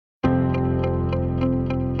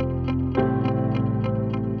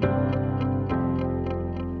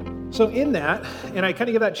So in that, and I kind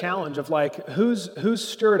of give that challenge of like, who's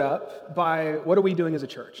stirred up by what are we doing as a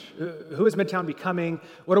church? Who is Midtown becoming?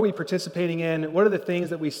 What are we participating in? What are the things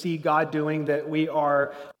that we see God doing that we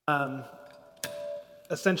are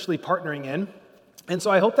essentially partnering in? And so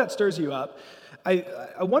I hope that stirs you up. I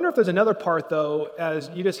wonder if there's another part, though, as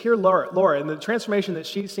you just hear Laura and the transformation that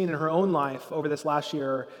she's seen in her own life over this last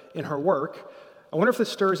year in her work. I wonder if this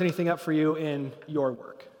stirs anything up for you in your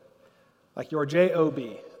work, like your job,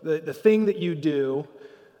 the thing that you do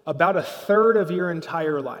about a third of your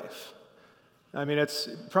entire life. I mean, it's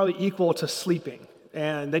probably equal to sleeping.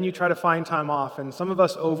 And then you try to find time off, and some of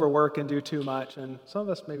us overwork and do too much, and some of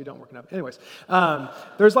us maybe don't work enough. Anyways,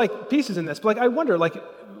 there's like pieces in this, but like I wonder, like,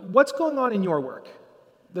 what's going on in your work,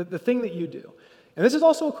 the thing that you do? And this is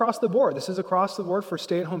also across the board. This is across the board for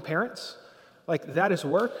stay-at-home parents. Like, that is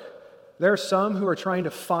work. There are some who are trying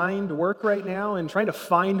to find work right now, and trying to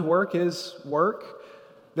find work is work.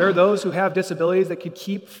 There are those who have disabilities that could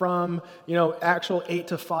keep from, actual 8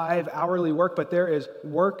 to 5 hourly work, but there is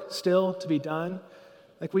work still to be done.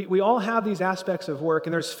 Like we all have these aspects of work,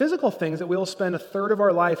 and there's physical things that we'll spend a third of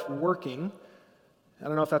our life working. I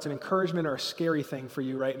don't know if that's an encouragement or a scary thing for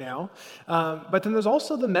you right now. But then there's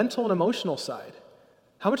also the mental and emotional side.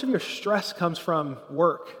 How much of your stress comes from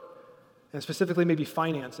work, and specifically maybe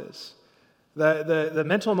finances? The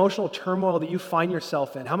mental, emotional turmoil that you find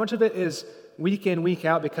yourself in, how much of it is week in, week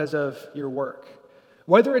out because of your work?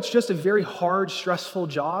 Whether it's just a very hard, stressful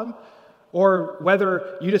job, or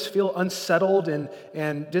whether you just feel unsettled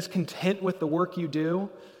and discontent with the work you do,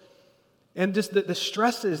 and just the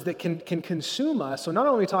stresses that can consume us. So not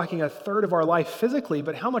only are we talking a third of our life physically,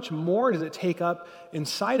 but how much more does it take up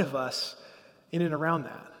inside of us in and around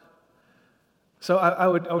that? So I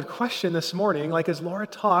would question this morning, like as Laura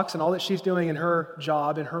talks and all that she's doing in her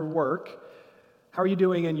job, in her work, how are you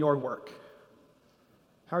doing in your work?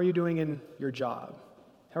 How are you doing in your job?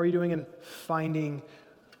 How are you doing in finding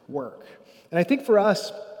work? And I think for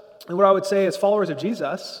us, and what I would say as followers of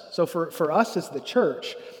Jesus, so for us as the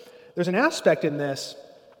church, there's an aspect in this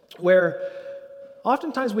where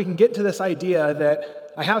oftentimes we can get to this idea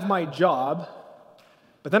that I have my job,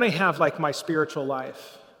 but then I have like my spiritual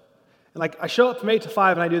life. And like I show up from 8 to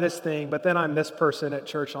 5 and I do this thing, but then I'm this person at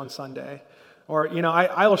church on Sunday. Or,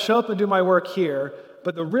 I will show up and do my work here,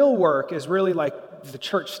 but the real work is really like the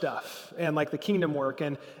church stuff and like the kingdom work,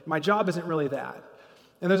 and my job isn't really that.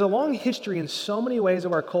 And there's a long history in so many ways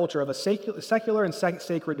of our culture of a secular and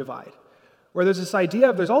sacred divide, where there's this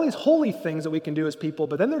idea of there's all these holy things that we can do as people,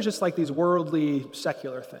 but then there's just like these worldly,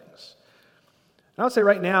 secular things. And I would say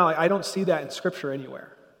right now, I don't see that in Scripture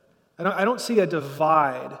anywhere. I don't see a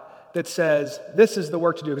divide that says this is the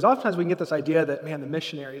work to do. Because oftentimes we can get this idea that, man, the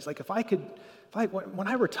missionaries, like when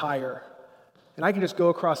I retire and I can just go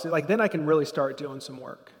across it, like then I can really start doing some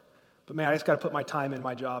work. But man, I just got to put my time in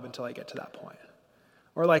my job until I get to that point.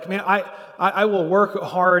 Or like, man, I will work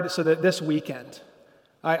hard so that this weekend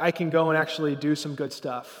I can go and actually do some good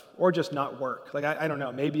stuff, or just not work. Like, I don't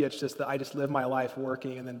know, maybe it's just that I just live my life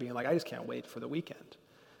working and then being like, I just can't wait for the weekend.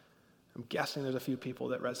 I'm guessing there's a few people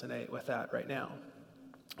that resonate with that right now.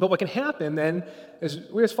 But what can happen then is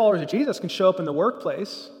we as followers of Jesus can show up in the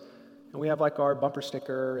workplace, and we have like our bumper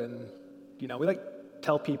sticker, and we like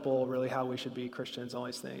tell people really how we should be Christians, all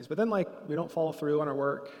these things. But then like we don't follow through on our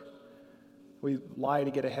work. We lie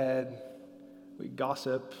to get ahead. We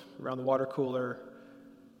gossip around the water cooler.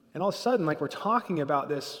 And all of a sudden, like we're talking about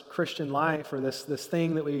this Christian life or this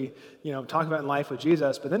thing that we, talk about in life with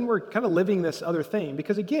Jesus, but then we're kind of living this other thing.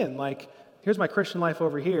 Because again, like, here's my Christian life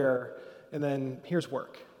over here, and then here's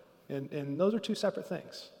work. And those are two separate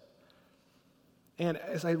things. And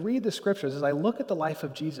as I read the scriptures, as I look at the life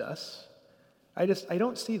of Jesus, I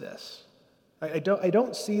don't see this. I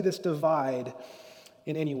don't see this divide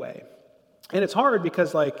in any way. And it's hard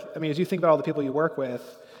because, as you think about all the people you work with,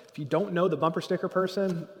 if you don't know the bumper sticker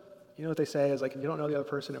person, you know what they say is like, if you don't know the other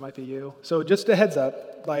person, it might be you. So just a heads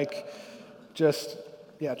up, check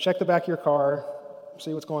the back of your car,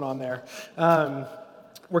 see what's going on there.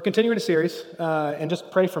 We're continuing a series, and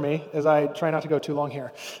just pray for me as I try not to go too long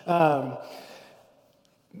here.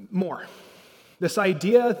 More. This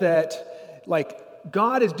idea that,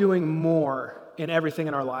 God is doing more in everything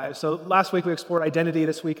in our lives. So last week we explored identity.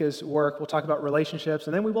 This week is work. We'll talk about relationships,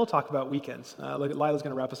 and then we will talk about weekends. Lila's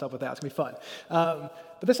going to wrap us up with that. It's going to be fun.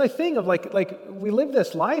 But this thing of we live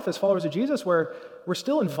this life as followers of Jesus where we're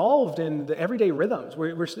still involved in the everyday rhythms.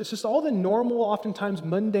 It's just all the normal, oftentimes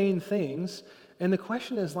mundane things. And the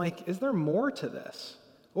question is is there more to this?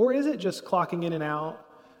 Or is it just clocking in and out?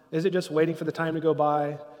 Is it just waiting for the time to go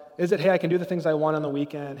by? Is it, hey, I can do the things I want on the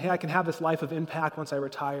weekend. Hey, I can have this life of impact once I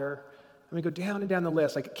retire. And we go down and down the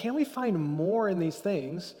list. Like, can we find more in these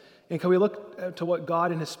things? And can we look to what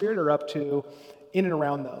God and His Spirit are up to in and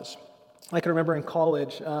around those? I can remember in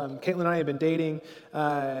college, Caitlin and I had been dating,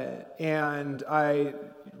 and I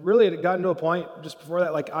really had gotten to a point just before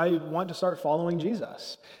that, like, I want to start following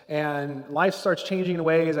Jesus. And life starts changing in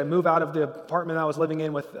ways. I move out of the apartment I was living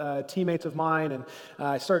in with teammates of mine, and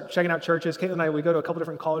I start checking out churches. Caitlin and I, we go to a couple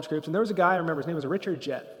different college groups, and there was a guy, I remember, his name was Richard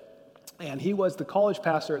Jett. And he was the college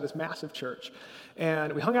pastor at this massive church.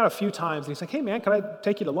 And we hung out a few times, and he's like, hey man, can I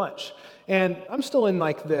take you to lunch? And I'm still in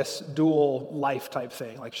like this dual life type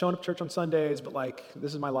thing, like showing up to church on Sundays, but like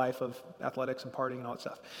this is my life of athletics and partying and all that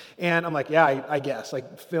stuff. And I'm like, yeah, I guess,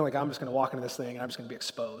 like feeling like I'm just gonna walk into this thing and I'm just gonna be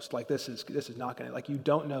exposed. Like this is not gonna, like you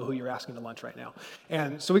don't know who you're asking to lunch right now.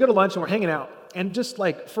 And so we go to lunch and we're hanging out, and just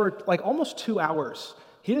like for like almost 2 hours,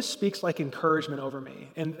 he just speaks like encouragement over me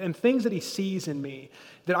and things that he sees in me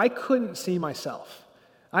that I couldn't see myself.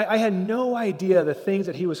 I had no idea the things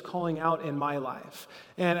that he was calling out in my life.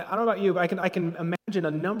 And I don't know about you, but I can imagine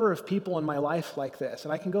a number of people in my life like this.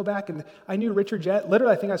 And I can go back, and I knew Richard Jett.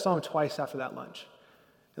 Literally, I think I saw him twice after that lunch.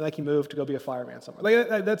 And like he moved to go be a fireman somewhere.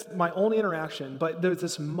 Like that's my only interaction. But there's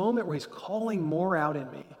this moment where he's calling more out in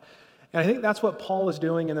me. And I think that's what Paul is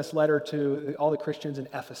doing in this letter to all the Christians in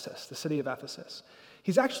Ephesus, the city of Ephesus.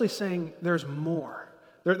 He's actually saying there's more.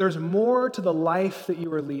 There's more to the life that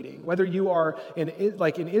you are leading. Whether you are in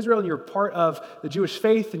Israel and you're part of the Jewish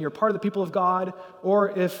faith and you're part of the people of God,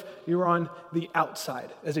 or if you're on the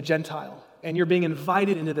outside as a Gentile and you're being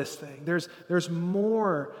invited into this thing, there's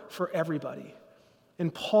more for everybody.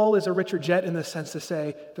 And Paul is a Richard Jett in the sense to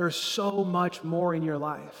say there's so much more in your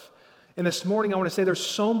life. And this morning I want to say there's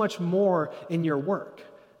so much more in your work.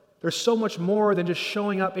 There's so much more than just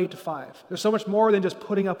showing up 8 to 5. There's so much more than just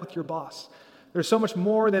putting up with your boss. There's so much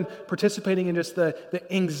more than participating in just the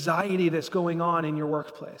anxiety that's going on in your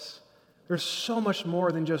workplace. There's so much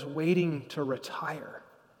more than just waiting to retire.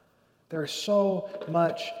 There's so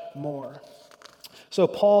much more. So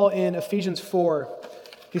Paul in Ephesians 4,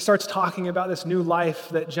 he starts talking about this new life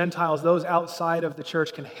that Gentiles, those outside of the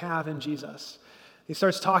church, can have in Jesus. He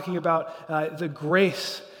starts talking about the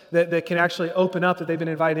grace that can actually open up that they've been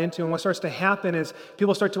invited into. And what starts to happen is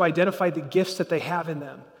people start to identify the gifts that they have in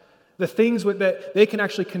them. The things that they can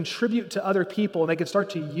actually contribute to other people, and they can start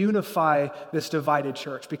to unify this divided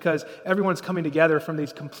church because everyone's coming together from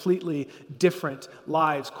these completely different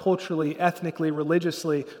lives, culturally, ethnically,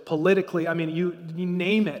 religiously, politically. I mean, you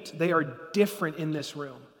name it. They are different in this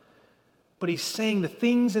room. But he's saying the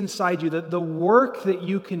things inside you, the work that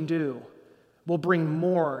you can do will bring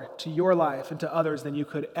more to your life and to others than you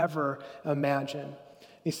could ever imagine.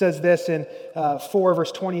 He says this in 4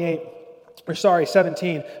 verse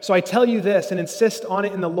 17. So I tell you this and insist on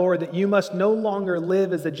it in the Lord that you must no longer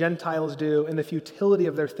live as the Gentiles do in the futility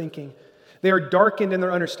of their thinking. They are darkened in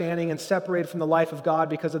their understanding and separated from the life of God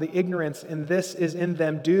because of the ignorance, and this is in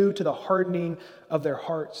them due to the hardening of their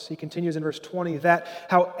hearts. He continues in verse 20 that,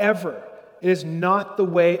 however, it is not the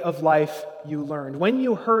way of life you learned. When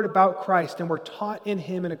you heard about Christ and were taught in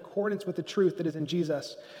Him in accordance with the truth that is in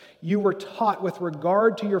Jesus, you were taught with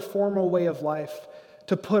regard to your former way of life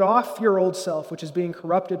to put off your old self, which is being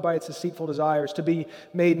corrupted by its deceitful desires, to be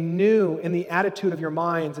made new in the attitude of your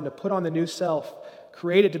minds, and to put on the new self,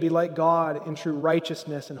 created to be like God in true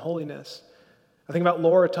righteousness and holiness. I think about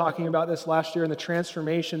Laura talking about this last year and the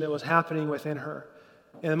transformation that was happening within her.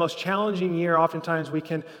 In the most challenging year, oftentimes we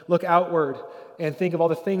can look outward and think of all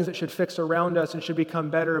the things that should fix around us and should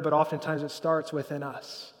become better, but oftentimes it starts within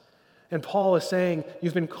us. And Paul is saying,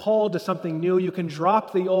 you've been called to something new. You can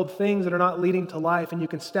drop the old things that are not leading to life, and you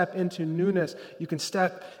can step into newness. You can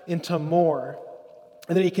step into more.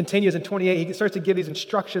 And then he continues in 28, he starts to give these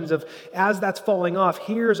instructions of, as that's falling off,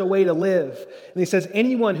 here's a way to live. And he says,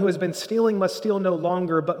 anyone who has been stealing must steal no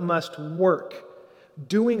longer, but must work,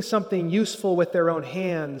 doing something useful with their own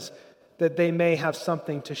hands, that they may have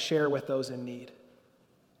something to share with those in need.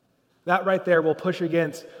 That right there will push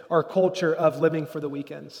against our culture of living for the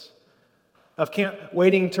weekends, of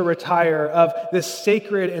waiting to retire, of this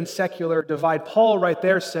sacred and secular divide. Paul right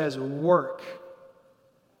there says, work.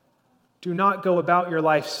 Do not go about your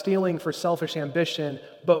life stealing for selfish ambition,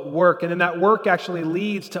 but work. And then that work actually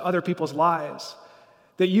leads to other people's lives.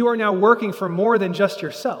 That you are now working for more than just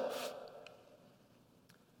yourself.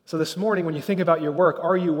 So this morning, when you think about your work,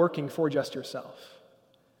 are you working for just yourself?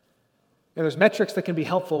 And there's metrics that can be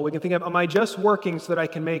helpful. We can think of, am I just working so that I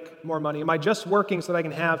can make more money? Am I just working so that I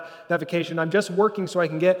can have that vacation? I'm just working so I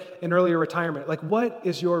can get an earlier retirement. Like, what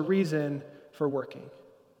is your reason for working?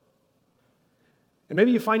 And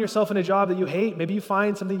maybe you find yourself in a job that you hate. Maybe you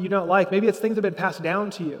find something you don't like. Maybe it's things that have been passed down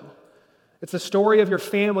to you. It's the story of your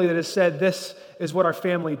family that has said, this is what our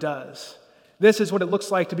family does. This is what it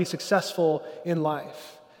looks like to be successful in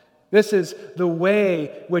life. This is the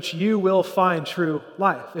way which you will find true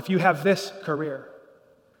life if you have this career.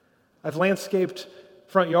 I've landscaped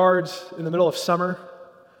front yards in the middle of summer.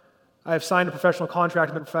 I have signed a professional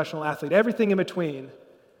contract. I'm a professional athlete. Everything in between,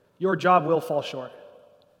 your job will fall short.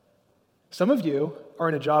 Some of you are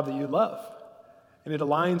in a job that you love, and it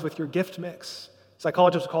aligns with your gift mix.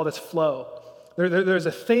 Psychologists call this flow. There's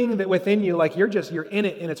a thing that within you, like you're in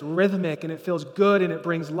it, and it's rhythmic, and it feels good, and it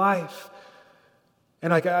brings life.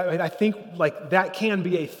 And I think like that can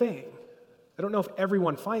be a thing. I don't know if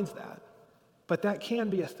everyone finds that, but that can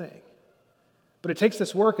be a thing. But it takes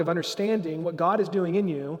this work of understanding what God is doing in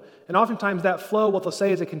you, and oftentimes that flow, what they'll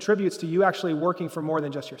say is it contributes to you actually working for more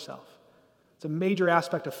than just yourself. It's a major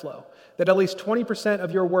aspect of flow, that at least 20%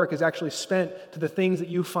 of your work is actually spent to the things that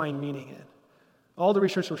you find meaning in. All the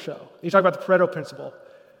research will show. You talk about the Pareto principle,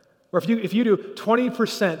 where if you do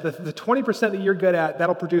 20%, the 20% that you're good at,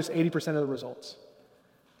 that'll produce 80% of the results.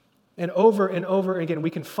 And over again, we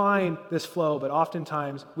can find this flow, but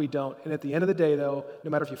oftentimes we don't. And at the end of the day, though, no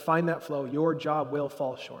matter if you find that flow, your job will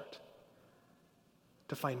fall short.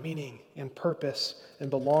 To find meaning and purpose and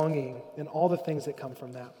belonging and all the things that come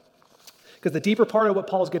from that. Because the deeper part of what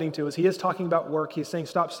Paul's getting to is he is talking about work. He's saying,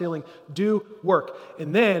 stop stealing, do work.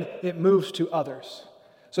 And then it moves to others.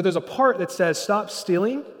 So there's a part that says, stop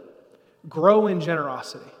stealing, grow in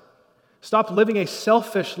generosity. Stop living a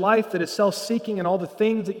selfish life that is self-seeking in all the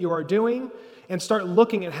things that you are doing, and start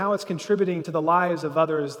looking at how it's contributing to the lives of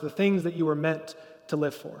others, the things that you were meant to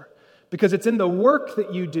live for. Because it's in the work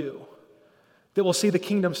that you do that we'll see the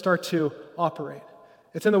kingdom start to operate.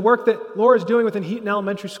 It's in the work that Laura is doing within Heaton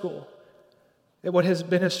Elementary School, at what has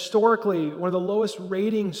been historically one of the lowest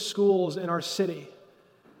rating schools in our city.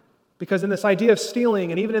 Because in this idea of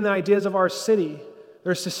stealing, and even in the ideas of our city,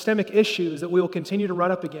 there are systemic issues that we will continue to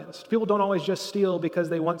run up against. People don't always just steal because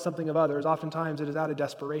they want something of others. Oftentimes it is out of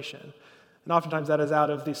desperation. And oftentimes that is out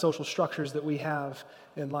of the social structures that we have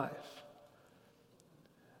in life.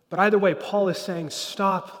 But either way, Paul is saying,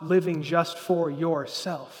 stop living just for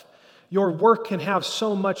yourself. Your work can have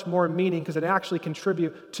so much more meaning because it actually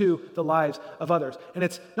contributes to the lives of others. And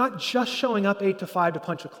it's not just showing up 8 to 5 to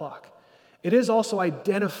punch a clock. It is also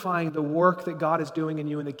identifying the work that God is doing in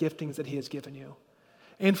you and the giftings that he has given you.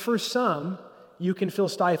 And for some, you can feel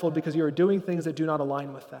stifled because you are doing things that do not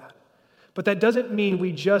align with that. But that doesn't mean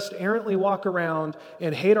we just errantly walk around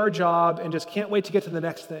and hate our job and just can't wait to get to the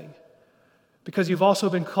next thing. Because you've also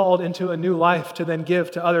been called into a new life to then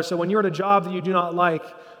give to others. So when you're at a job that you do not like,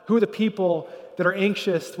 who are the people that are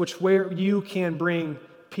anxious, where you can bring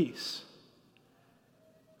peace?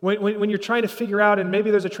 When you're trying to figure out, and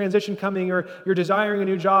maybe there's a transition coming, or you're desiring a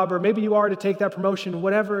new job, or maybe you are to take that promotion,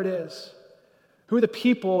 whatever it is, who are the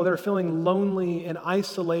people that are feeling lonely and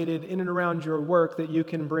isolated in and around your work that you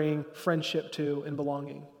can bring friendship to and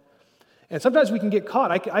belonging? And sometimes we can get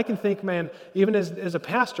caught. I can think, man, even as a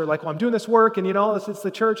pastor, like, well, I'm doing this work, and it's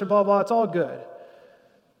the church and blah, blah, it's all good.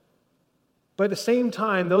 But at the same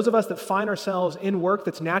time, those of us that find ourselves in work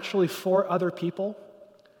that's naturally for other people,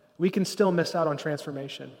 we can still miss out on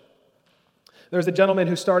transformation. There's a gentleman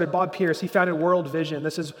who started, Bob Pierce. He founded World Vision.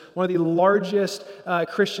 This is one of the largest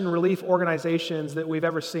Christian relief organizations that we've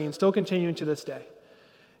ever seen, still continuing to this day.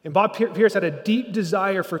 And Bob Pierce had a deep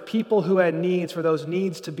desire for people who had needs, for those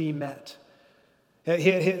needs to be met.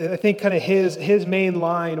 I think kind of his main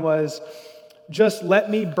line was, just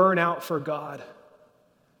let me burn out for God.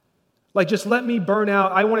 Like, just let me burn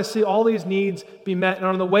out. I want to see all these needs be met. And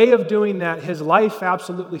on the way of doing that, his life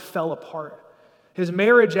absolutely fell apart. His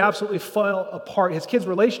marriage absolutely fell apart. His kids'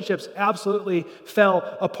 relationships absolutely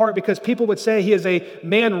fell apart because people would say he is a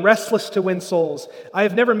man restless to win souls. I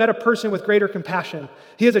have never met a person with greater compassion.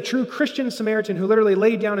 He is a true Christian Samaritan who literally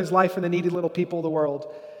laid down his life for the needy little people of the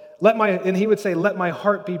world. And he would say, let my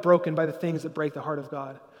heart be broken by the things that break the heart of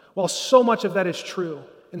God. While so much of that is true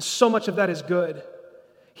and so much of that is good,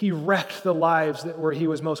 he wrecked the lives where he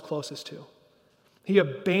was most closest to. He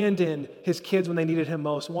abandoned his kids when they needed him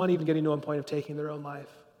most, one even getting to a point of taking their own life.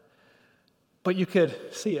 But you could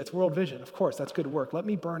see it's World Vision. Of course, that's good work. Let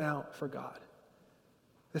me burn out for God.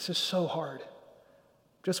 This is so hard.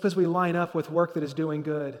 Just because we line up with work that is doing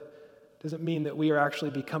good doesn't mean that we are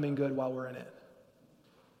actually becoming good while we're in it.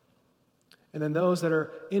 And then those that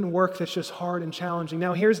are in work that's just hard and challenging.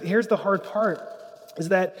 Now, here's the hard part, is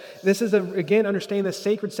that this is, again, understanding the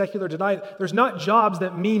sacred secular divide. There's not jobs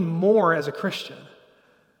that mean more as a Christian.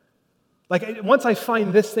 Like, once I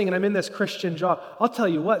find this thing and I'm in this Christian job, I'll tell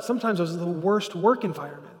you what, sometimes those are the worst work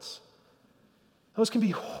environments. Those can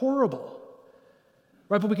be horrible.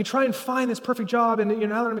 right? But we can try and find this perfect job, and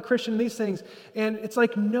now that I'm a Christian, and these things. And it's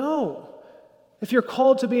like, no. If you're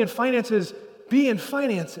called to be in finances, be in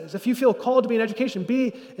finances. If you feel called to be in education,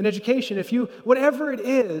 be in education. If you, whatever it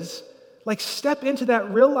is, like step into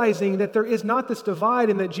that realizing that there is not this divide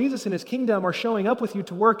and that Jesus and his kingdom are showing up with you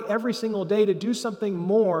to work every single day to do something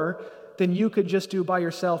more than you could just do by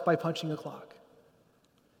yourself by punching a clock.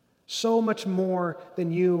 So much more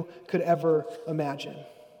than you could ever imagine.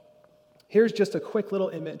 Here's just a quick little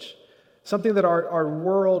image, something that our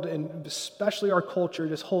world and especially our culture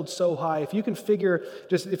just holds so high. If you can figure,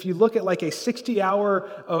 just if you look at like a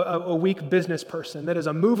 60-hour a week business person that is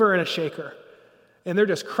a mover and a shaker, and they're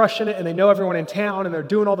just crushing it, and they know everyone in town, and they're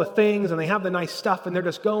doing all the things, and they have the nice stuff, and they're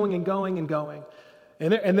just going and going and going.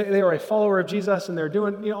 And they are a follower of Jesus, and they're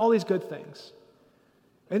doing all these good things.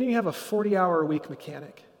 And then you have a 40-hour-a-week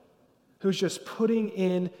mechanic who's just putting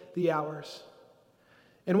in the hours.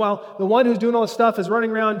 And while the one who's doing all this stuff is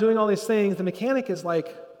running around doing all these things, the mechanic is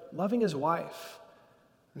like loving his wife.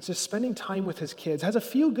 And just spending time with his kids, has a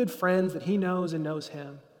few good friends that he knows and knows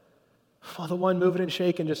him. While the one moving and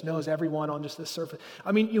shaking just knows everyone on just the surface.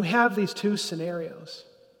 I mean, you have these two scenarios.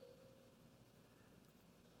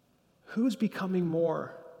 Who's becoming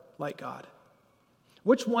more like God?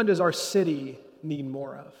 Which one does our city need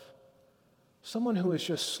more of? Someone who is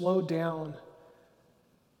just slowed down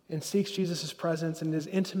and seeks Jesus' presence and is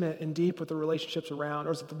intimate and deep with the relationships around,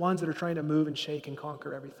 or is it the ones that are trying to move and shake and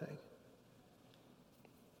conquer everything?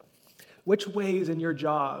 Which ways in your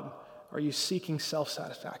job are you seeking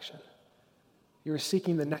self-satisfaction? You're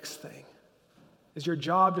seeking the next thing. Is your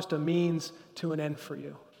job just a means to an end for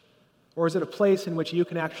you? Or is it a place in which you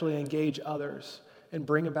can actually engage others and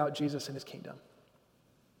bring about Jesus and his kingdom?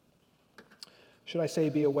 Should I say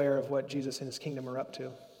be aware of what Jesus and his kingdom are up to?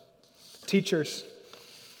 Teachers,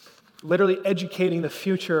 literally educating the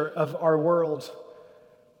future of our world.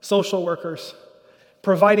 Social workers,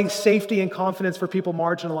 providing safety and confidence for people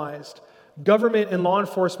marginalized. Government and law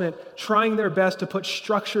enforcement trying their best to put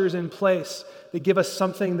structures in place that give us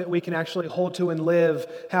something that we can actually hold to and live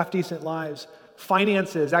half-decent lives.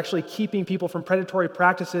 Finances, actually keeping people from predatory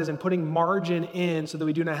practices and putting margin in so that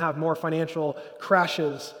we do not have more financial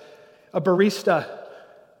crashes. A barista,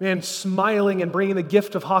 man, smiling and bringing the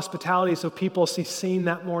gift of hospitality so people see seen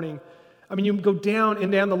that morning. I mean, you go down and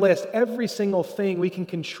down the list. Every single thing we can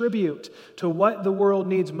contribute to what the world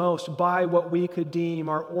needs most by what we could deem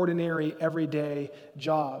our ordinary, everyday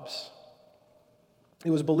jobs. It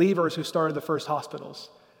was believers who started the first hospitals.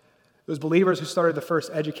 It was believers who started the first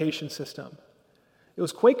education system. It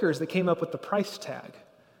was Quakers that came up with the price tag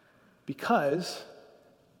because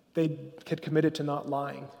they had committed to not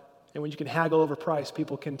lying. And when you can haggle over price,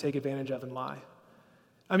 people can take advantage of and lie.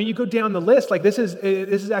 I mean, you go down the list, like this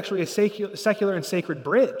is actually a secular and sacred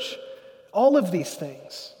bridge. All of these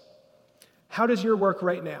things. How does your work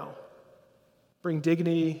right now bring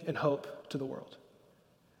dignity and hope to the world?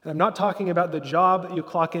 And I'm not talking about the job that you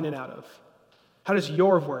clock in and out of. How does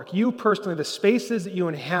your work, you personally, the spaces that you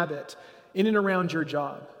inhabit in and around your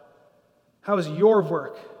job, how is your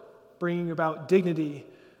work bringing about dignity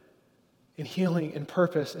and healing and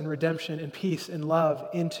purpose and redemption and peace and love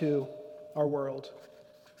into our world?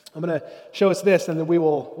 I'm going to show us this, and then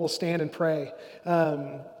we'll stand and pray.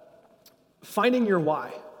 Finding your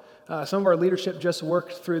why. Some of our leadership just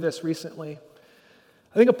worked through this recently.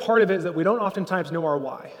 I think a part of it is that we don't oftentimes know our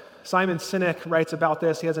why. Simon Sinek writes about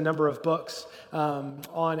this. He has a number of books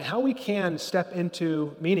on how we can step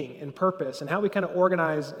into meaning and purpose and how we kind of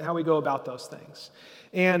organize how we go about those things.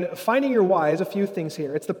 And finding your why is a few things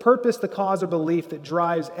here. It's the purpose, the cause, or belief that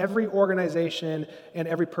drives every organization and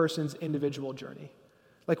every person's individual journey.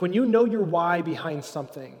 Like when you know your why behind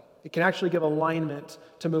something, it can actually give alignment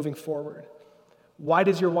to moving forward. Why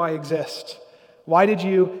does your why exist? Why did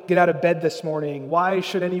you get out of bed this morning? Why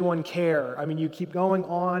should anyone care? I mean, you keep going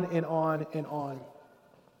on and on and on.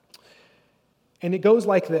 And it goes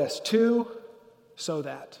like this: to, so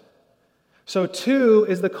that. So to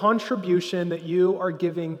is the contribution that you are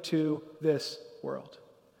giving to this world.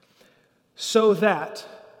 So that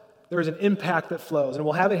there is an impact that flows. And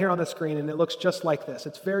we'll have it here on the screen, and it looks just like this.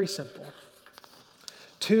 It's very simple.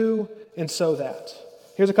 To and so that.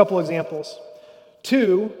 Here's a couple examples.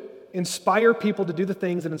 To inspire people to do the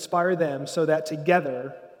things that inspire them so that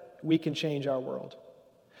together we can change our world.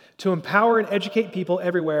 To empower and educate people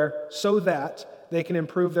everywhere so that they can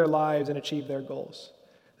improve their lives and achieve their goals.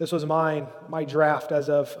 This was my draft as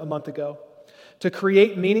of a month ago. To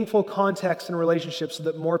create meaningful context and relationships so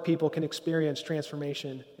that more people can experience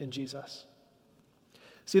transformation in Jesus.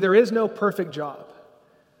 See, there is no perfect job,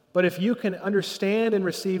 but if you can understand and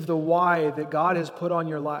receive the why that God has put on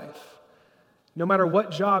your life, No matter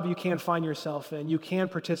what job you can find yourself in, you can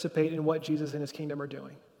participate in what Jesus and his kingdom are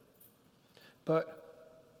doing. But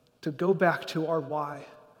to go back to our why,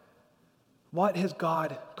 what has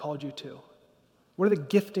God called you to? What are the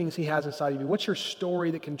giftings he has inside of you? What's your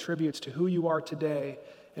story that contributes to who you are today?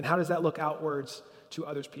 And how does that look outwards to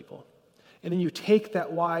others people? And then you take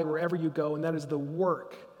that why wherever you go, and that is the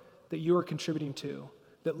work that you are contributing to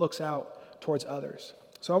that looks out towards others.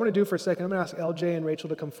 So I want to do for a second, I'm going to ask LJ and Rachel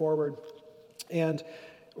to come forward. And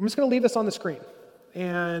I'm just going to leave this on the screen.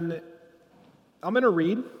 And I'm going to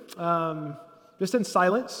read just in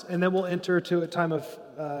silence, and then we'll enter to a time of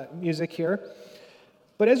music here.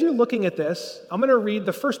 But as you're looking at this, I'm going to read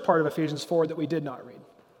the first part of Ephesians 4 that we did not read.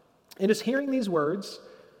 And just hearing these words,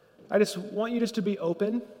 I just want you just to be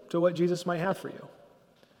open to what Jesus might have for you.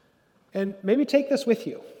 And maybe take this with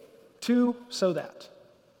you. To, so that.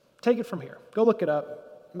 Take it from here. Go look it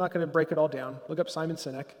up. I'm not going to break it all down. Look up Simon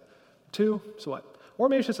Sinek. To, so what? Or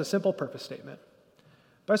maybe it's just a simple purpose statement.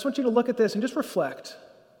 But I just want you to look at this and just reflect.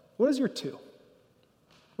 What is your to?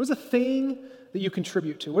 What is the thing that you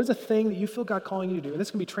contribute to? What is the thing that you feel God calling you to do? And this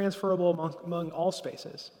can be transferable among all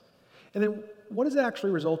spaces. And then what is it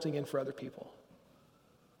actually resulting in for other people?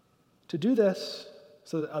 To do this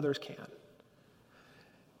so that others can.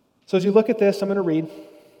 So as you look at this, I'm going to read,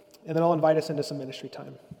 and then I'll invite us into some ministry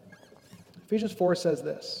time. Ephesians 4 says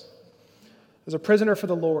this: as a prisoner for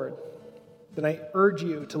the Lord, then I urge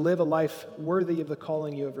you to live a life worthy of the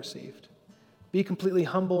calling you have received. Be completely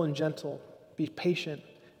humble and gentle. Be patient,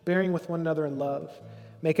 bearing with one another in love.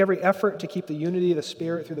 Make every effort to keep the unity of the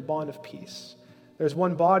Spirit through the bond of peace. There's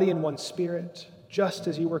one body and one Spirit, just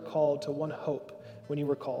as you were called to one hope when you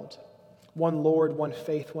were called. One Lord, one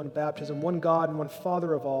faith, one baptism, one God and one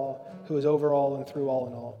Father of all, who is over all and through all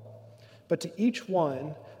in all. But to each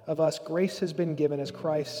one of us grace has been given as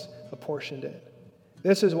Christ apportioned it.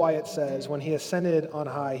 This is why it says, when he ascended on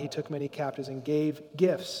high, he took many captives and gave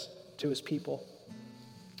gifts to his people.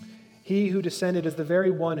 He who descended is the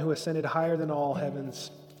very one who ascended higher than all heavens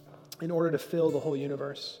in order to fill the whole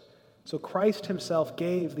universe. So Christ himself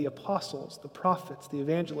gave the apostles, the prophets, the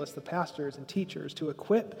evangelists, the pastors, and teachers to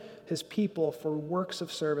equip his people for works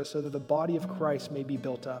of service so that the body of Christ may be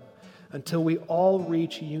built up until we all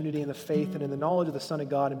reach unity in the faith and in the knowledge of the Son of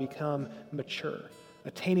God and become mature,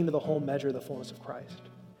 attaining to the whole measure of the fullness of Christ.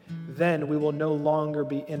 Then we will no longer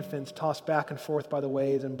be infants tossed back and forth by the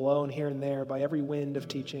waves and blown here and there by every wind of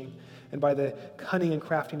teaching and by the cunning and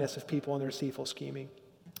craftiness of people and their deceitful scheming.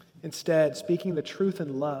 Instead, speaking the truth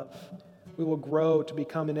in love, we will grow to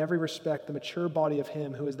become in every respect the mature body of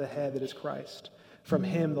him who is the head, that is Christ. From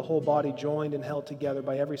him, the whole body, joined and held together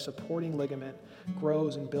by every supporting ligament,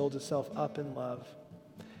 grows and builds itself up in love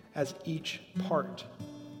as each part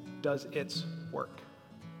does its work.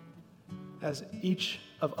 As each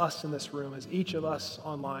of us in this room, as each of us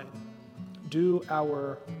online, do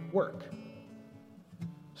our work.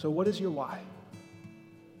 So what is your why?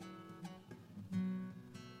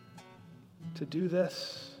 To do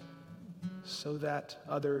this so that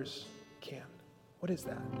others can. What is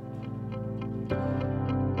that?